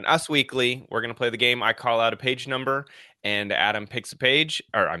 so we got an Us Weekly. We're gonna play the game. I call out a page number, and Adam picks a page,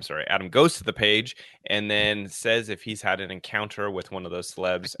 or I'm sorry, Adam goes to the page and then says if he's had an encounter with one of those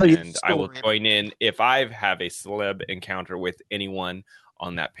celebs, and I will join in if I have a celeb encounter with anyone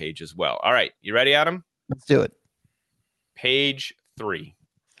on that page as well. All right, you ready, Adam? Let's do it. Page 3.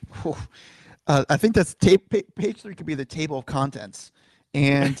 I think that's page 3 could be the table of contents.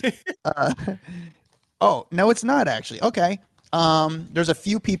 And oh, no, it's not actually. Okay. There's a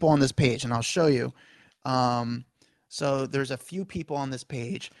few people on this page, and I'll show you. So there's a few people on this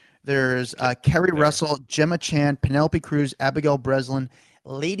page. There's Kerry Russell, Gemma Chan, Penelope Cruz, Abigail Breslin,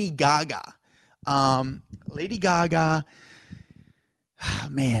 Lady Gaga. Lady Gaga,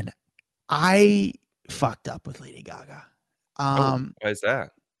 man, I fucked up with Lady Gaga. Why is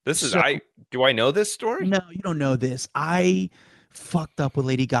that? Do I know this story? No, you don't know this. I fucked up with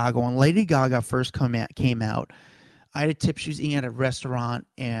Lady Gaga. When Lady Gaga first came out, I had a tip. She was eating at a restaurant,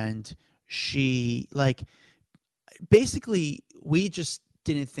 and she basically, we just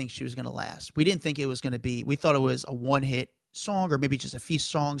didn't think she was going to last. We didn't think it was going to be, we thought it was a one-hit song or maybe just a few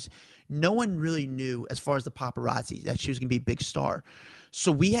songs. No one really knew, as far as the paparazzi, that she was going to be a big star. So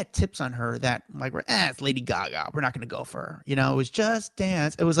we had tips on her that it's Lady Gaga. We're not going to go for her. It was Just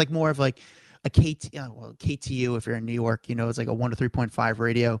Dance. It was like more of like a KTU if you're in New York. It's like a 1 to 3.5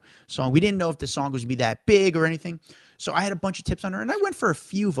 radio song. We didn't know if the song was going to be that big or anything. So I had a bunch of tips on her, and I went for a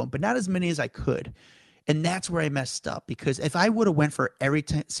few of them, but not as many as I could. And that's where I messed up, because if I would have went for every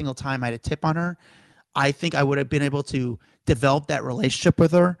single time I had a tip on her, I think I would have been able to develop that relationship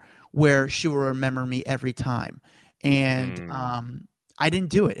with her where she will remember me every time. And I didn't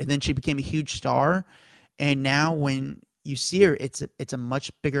do it. And then she became a huge star. And now when you see her, it's a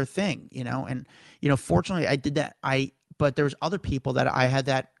much bigger thing, and, fortunately I did that. But there was other people that I had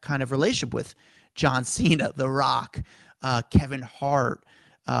that kind of relationship with. John Cena, The Rock, Kevin Hart,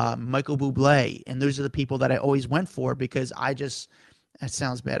 Michael Bublé. And those are the people that I always went for, because that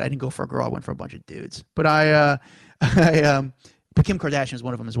sounds bad. I didn't go for a girl. I went for a bunch of dudes, but but Kim Kardashian is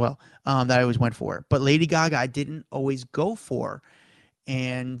one of them as well, that I always went for. But Lady Gaga, I didn't always go for.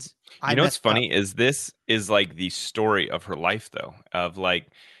 And what's funny is this is like the story of her life, though, of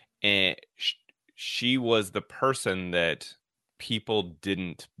she was the person that people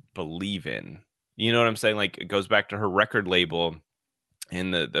didn't believe in. You know what I'm saying? Like, it goes back to her record label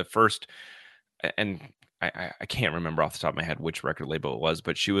in the first, and I can't remember off the top of my head which record label it was,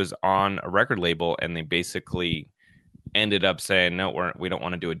 but she was on a record label, and they basically ended up saying, no, we don't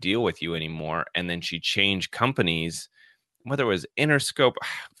want to do a deal with you anymore. And then she changed companies, whether it was Interscope.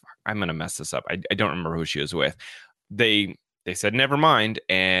 I'm going to mess this up. I don't remember who she was with. They said, never mind.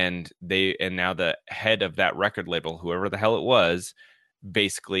 And now the head of that record label, whoever the hell it was,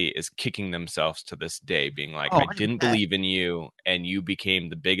 basically is kicking themselves to this day, being like, I didn't believe in you, and you became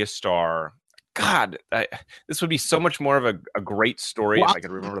the biggest star. God, this would be so much more of a great story if I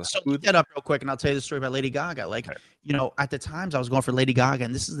could remember. Look that up real quick, and I'll tell you the story about Lady Gaga. At the times I was going for Lady Gaga,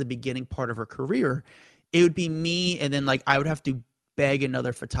 and this is the beginning part of her career. It would be me, and then I would have to beg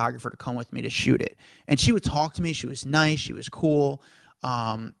another photographer to come with me to shoot it. And she would talk to me. She was nice. She was cool.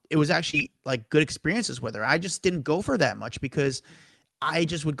 It was actually good experiences with her. I just didn't go for that much because I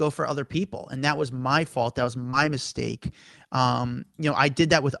just would go for other people. And that was my fault. That was my mistake. I did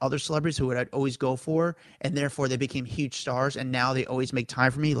that with other celebrities who I'd always go for, and therefore they became huge stars. And now they always make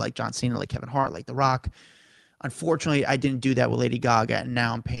time for me, like John Cena, like Kevin Hart, like The Rock. Unfortunately, I didn't do that with Lady Gaga, and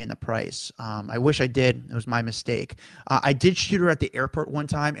now I'm paying the price. I wish I did. It was my mistake. I did shoot her at the airport one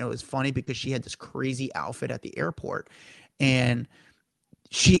time, and it was funny because she had this crazy outfit at the airport. And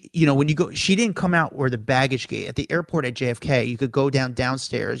she, when you go, she didn't come out where the baggage gate at the airport at JFK. You could go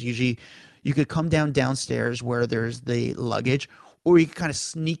downstairs. Usually you could come downstairs where there's the luggage, or you could kind of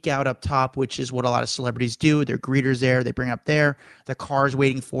sneak out up top, which is what a lot of celebrities do. Their greeters there, they bring up there, the car's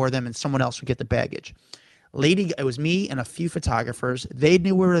waiting for them, and someone else would get the baggage. It was me and a few photographers. They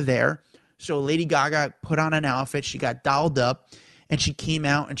knew we were there. So Lady Gaga put on an outfit. She got dolled up, and she came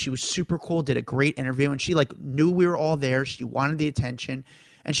out, and she was super cool, did a great interview, and she knew we were all there. She wanted the attention,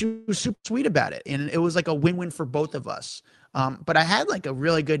 and she was super sweet about it. And it was a win-win for both of us. But I had a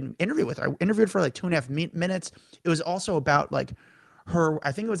really good interview with her. I interviewed for 2.5 minutes. It was also about her,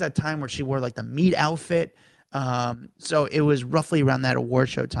 I think it was that time where she wore the meat outfit. So it was roughly around that award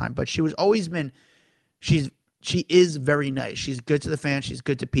show time, but she is very nice. She's good to the fans. She's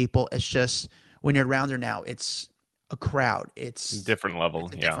good to people. It's just when you're around her now, it's a crowd. It's different level.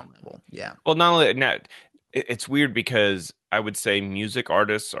 Different level. Yeah. Well, not only that, it's weird because I would say music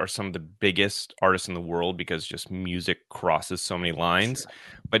artists are some of the biggest artists in the world because just music crosses so many lines. Sure.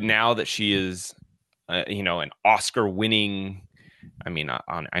 But now that she is, an Oscar-winning, I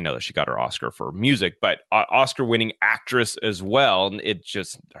know that she got her Oscar for music, but Oscar-winning actress as well. It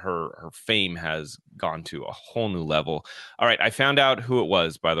just her fame has gone to a whole new level. All right, I found out who it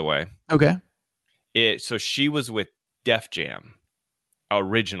was, by the way. Okay. So she was with Def Jam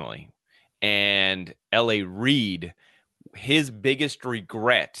originally, and L.A. Reid, his biggest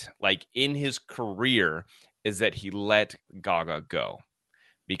regret, like in his career, is that he let Gaga go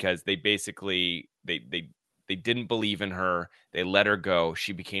because they basically they didn't believe in her. They let her go.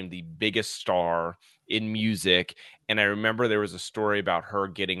 She became the biggest star in music. And I remember there was a story about her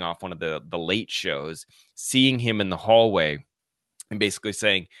getting off one of the late shows, seeing him in the hallway and basically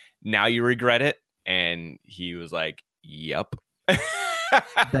saying, "Now you regret it." And he was like, "Yep."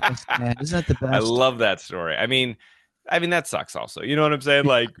 Best, man. Isn't that the best? I love that story. I mean, that sucks also. You know what I'm saying?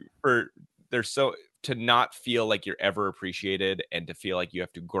 Like to not feel like you're ever appreciated and to feel like you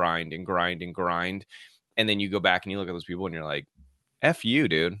have to grind and grind and grind. And then you go back and you look at those people and you're like, F you,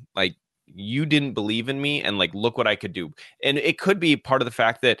 dude. Like, you didn't believe in me, and like, look what I could do. And it could be part of the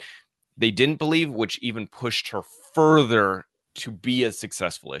fact that they didn't believe, which even pushed her further to be as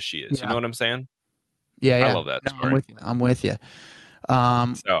successful as she is. Yeah. You know what I'm saying? Yeah. I love that story. I'm with you. So,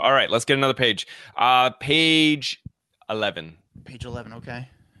 all right, let's get another page. Page 11. Page 11. Okay.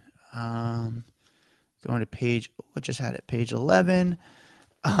 Going to page. What just had it? Page 11.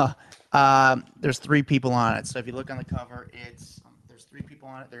 There's 3 people on it. So if you look on the cover, there's 3 people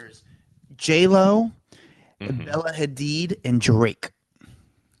on it. There's J-Lo, Bella Hadid, and Drake.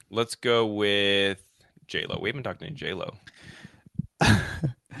 Let's go with J-Lo. We haven't talked to any J-Lo.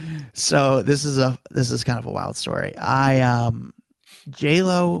 So this is kind of a wild story.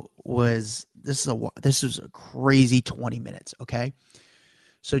 J-Lo was this was a crazy 20 minutes. Okay,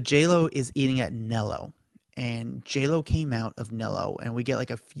 so J-Lo is eating at Nello. And J-Lo came out of Nello, and we get like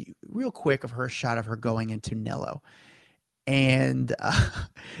a few real quick of her shot of her going into Nello. And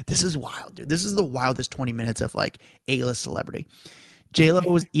this is wild, dude. This is the wildest 20 minutes of like A-list celebrity. J-Lo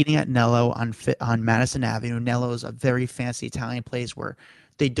was eating at Nello on Madison Avenue. Nello is a very fancy Italian place where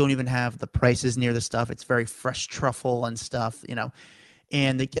they don't even have the prices near the stuff. It's very fresh truffle and stuff,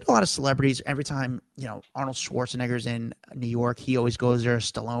 And they get a lot of celebrities every time, Arnold Schwarzenegger's in New York. He always goes there.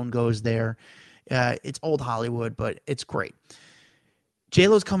 Stallone goes there. It's old Hollywood, but it's great.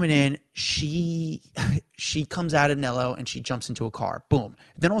 J-Lo's coming in. She comes out of Nello and she jumps into a car. Boom.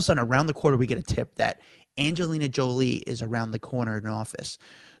 Then all of a sudden, around the corner, we get a tip that Angelina Jolie is around the corner in an office.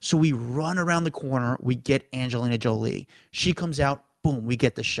 So we run around the corner. We get Angelina Jolie. She comes out. Boom. We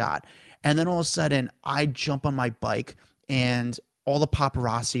get the shot. And then all of a sudden, I jump on my bike and all the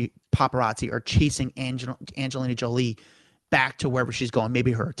paparazzi are chasing Angelina Jolie back to wherever she's going,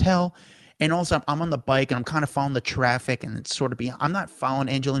 maybe her hotel. And also, I'm on the bike and I'm kind of following the traffic, and it's sort of I'm not following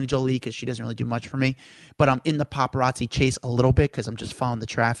Angelina Jolie because she doesn't really do much for me, but I'm in the paparazzi chase a little bit because I'm just following the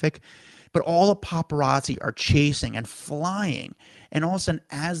traffic. But all the paparazzi are chasing and flying. And all of a sudden,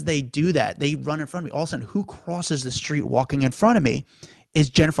 as they do that, they run in front of me. All of a sudden, who crosses the street walking in front of me is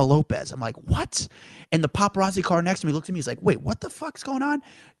Jennifer Lopez. I'm like, what? And the paparazzi car next to me looks at me. He's like, wait, what the fuck's going on?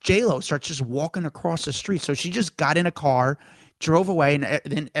 J-Lo starts just walking across the street. So she just got in a car, drove away, and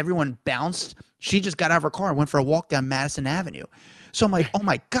then everyone bounced. She just got out of her car and went for a walk down Madison Avenue. So I'm like, oh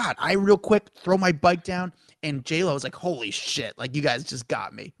my God. I real quick throw my bike down, and J-Lo was like, holy shit. Like, you guys just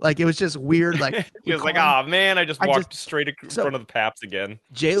got me. Like, it was just weird. Like, he was like, oh man, I just walked straight in front of the Paps again.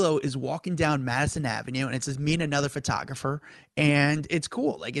 J-Lo is walking down Madison Avenue, and it's just me and another photographer, and it's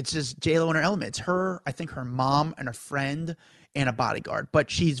cool. Like, it's just J-Lo in her element. It's her, I think her mom and a friend and a bodyguard, but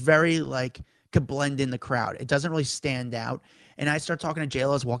she's very like, could blend in the crowd. It doesn't really stand out. And I start talking to J-Lo,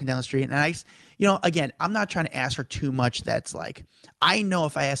 I was walking down the street, and I, again, I'm not trying to ask her too much. That's like, I know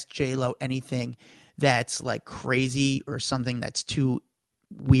if I ask J-Lo anything that's like crazy or something that's too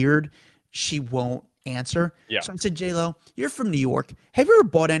weird, she won't answer. Yeah. So I said, J-Lo, you're from New York. Have you ever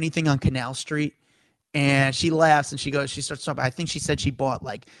bought anything on Canal Street? And she laughs and she starts talking. I think she said she bought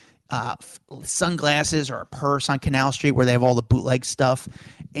like sunglasses or a purse on Canal Street where they have all the bootleg stuff.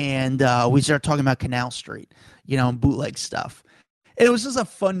 And we started talking about Canal Street, and bootleg stuff. And it was just a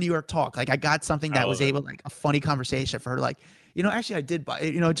fun New York talk. Like, I got something that was able, like, a funny conversation for her. Like, actually I did buy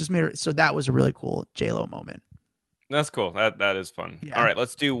it. It just made her. So that was a really cool J-Lo moment. That's cool. That is fun. Yeah. All right,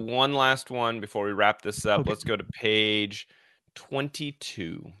 let's do one last one before we wrap this up. Okay. Let's go to page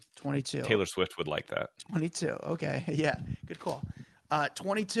 22. 22. Taylor Swift would like that. 22. Okay. Yeah. Good call.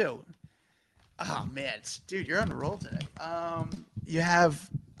 22. Oh man, dude, you're on the roll today. You have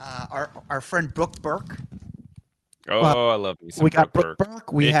our friend Brooke Burke. Oh, I love me some we got Brooke Brooke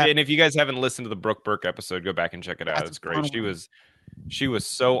Burke. Burke. And if you guys haven't listened to the Brooke Burke episode, go back and check it out. It's great. She was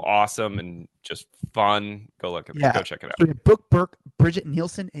so awesome and just fun. Go check it out. So we have Brooke Burke, Bridget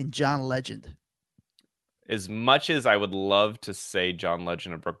Nielsen, and John Legend. As much as I would love to say John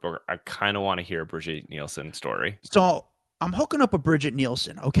Legend and Brooke Burke, I kind of want to hear a Bridget Nielsen story. So I'm hooking up with Bridget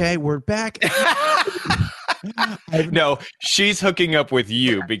Nielsen. Okay, we're back. No, she's hooking up with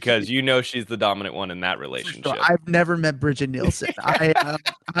you because you know she's the dominant one in that relationship. So I've never met Bridget Nielsen. I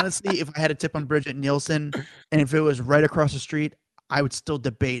honestly, if I had a tip on Bridget Nielsen, and if it was right across the street, I would still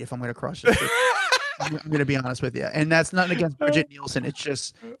debate if I'm going to cross the street. I'm going to be honest with you, and that's nothing against Bridget Nielsen. It's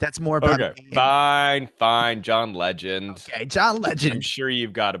just that's more about. Okay, fine, John Legend. Okay, John Legend. I'm sure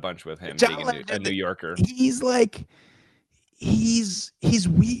you've got a bunch with him. John being Legend, a New Yorker. He's like, he's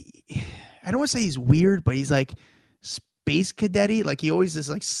weird. I don't want to say he's weird, but he's like space cadet-y. Like he always is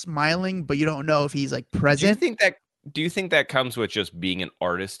like smiling, but you don't know if he's like present. Do you think that comes with just being an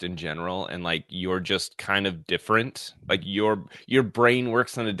artist in general, and like you're just kind of different? Like your brain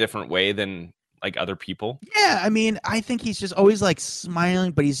works in a different way than like other people? Yeah, I mean, I think he's just always like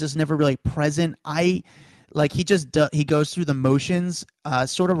smiling, but he's just never really present. He goes through the motions,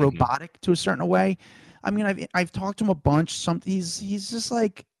 sort of robotic to a certain way. I mean, I've talked to him a bunch. He's just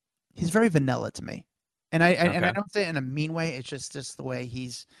like. He's very vanilla to me, and I don't say it in a mean way. It's just the way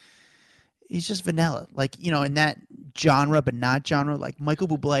he's just vanilla, like in that genre, but not genre. Like Michael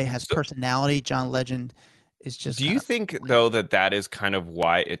Bublé has personality. John Legend is just. Do you think though that is kind of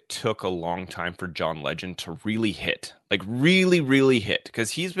why it took a long time for John Legend to really hit, like really hit? Because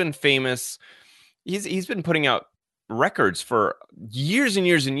he's been famous. He's been putting out records for years and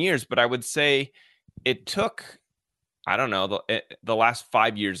years and years, but I would say it took. I don't know. The last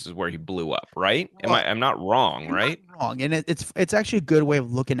 5 years is where he blew up, right? I'm not wrong, right? Not wrong, and it's actually a good way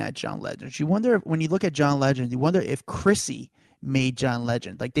of looking at John Legend. You wonder when you look at John Legend, you wonder if Chrissy made John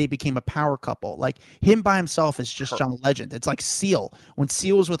Legend. Like they became a power couple. Like him by himself is just John Legend. It's like Seal. When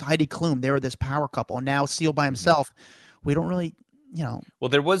Seal was with Heidi Klum, they were this power couple. And now Seal by himself, we don't really. Well,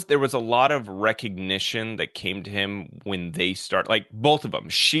 there was a lot of recognition that came to him when they start, like both of them.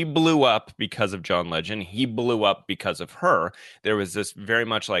 She blew up because of John Legend. He blew up because of her. There was this very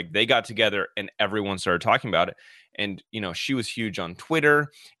much like they got together and everyone started talking about it. And, she was huge on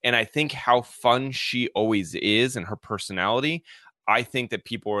Twitter. And I think how fun she always is and her personality, I think that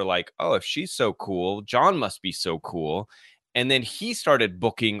people were like, oh, if she's so cool, John must be so cool. And then he started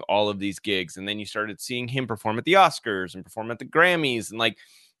booking all of these gigs. And then you started seeing him perform at the Oscars and perform at the Grammys. And like,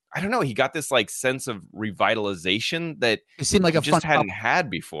 I don't know, he got this like sense of revitalization that it seemed like he just hadn't had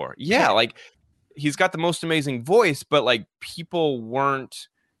before. Yeah. Like he's got the most amazing voice, but like people weren't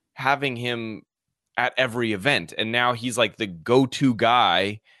having him at every event. And now he's like the go-to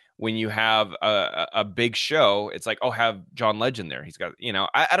guy. When you have a big show, it's like, oh, have John Legend there. He's got,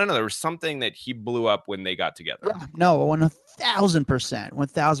 I don't know. There was something that he blew up when they got together. No,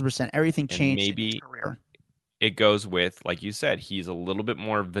 1,000%. Everything changed in his career. It goes with, like you said, he's a little bit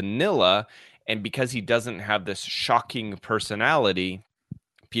more vanilla. And because he doesn't have this shocking personality,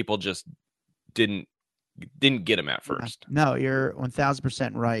 people just didn't get him at first. No, you're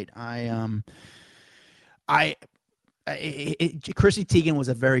 1,000% right. Chrissy Teigen was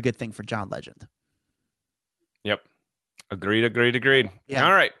a very good thing for John Legend. Yep. Agreed. Yeah.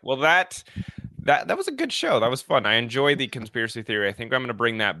 All right. Well, that was a good show. That was fun. I enjoy the conspiracy theory. I think I'm going to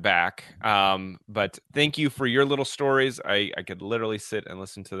bring that back. But thank you for your little stories. I could literally sit and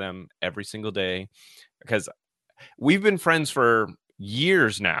listen to them every single day because we've been friends for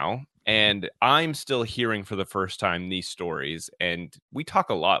years now. And I'm still hearing for the first time these stories, and we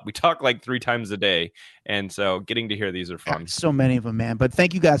talk a lot. We talk like 3 times a day, and so getting to hear these are fun. So many of them, man. But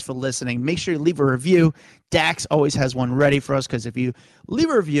thank you guys for listening. Make sure you leave a review. Dax always has one ready for us because if you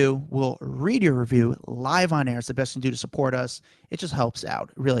leave a review, we'll read your review live on air. It's the best thing to do to support us. It just helps out,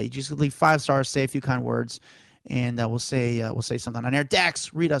 really. Just leave 5 stars, say a few kind words, and we'll say something on air.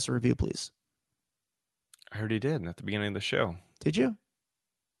 Dax, read us a review, please. I already did at the beginning of the show. Did you?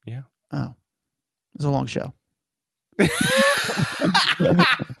 Yeah. Oh, it was a long show.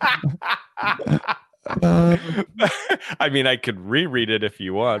 I mean, I could reread it if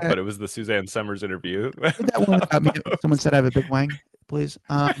you want, but it was the Suzanne Summers interview. That one, someone said I have a big wang, please.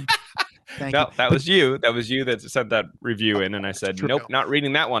 Thank you. That was you. That was you that sent that review in, and I said, nope, not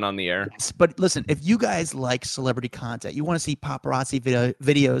reading that one on the air. Yes, but listen, if you guys like celebrity content, you want to see paparazzi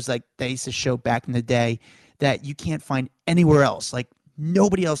videos like they used to show back in the day that you can't find anywhere else, like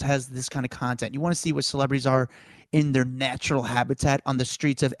nobody else has this kind of content. You want to see what celebrities are in their natural habitat on the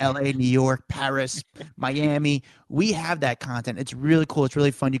streets of LA, New York, Paris, Miami. We have that content. It's really cool. It's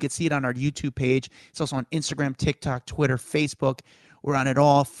really fun. You can see it on our YouTube page. It's also on Instagram, TikTok, Twitter, Facebook. We're on it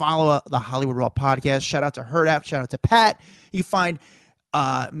all. Follow the Hollywood Raw podcast. Shout out to Herdapp. Shout out to Pat. You find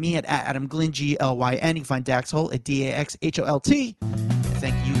me at Adam Glyn, Glyn. You can find Dax Holt at DAXHOLT.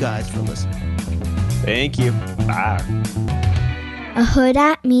 Thank you guys for listening. Thank you. Bye. A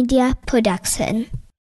Herdapp Media Production.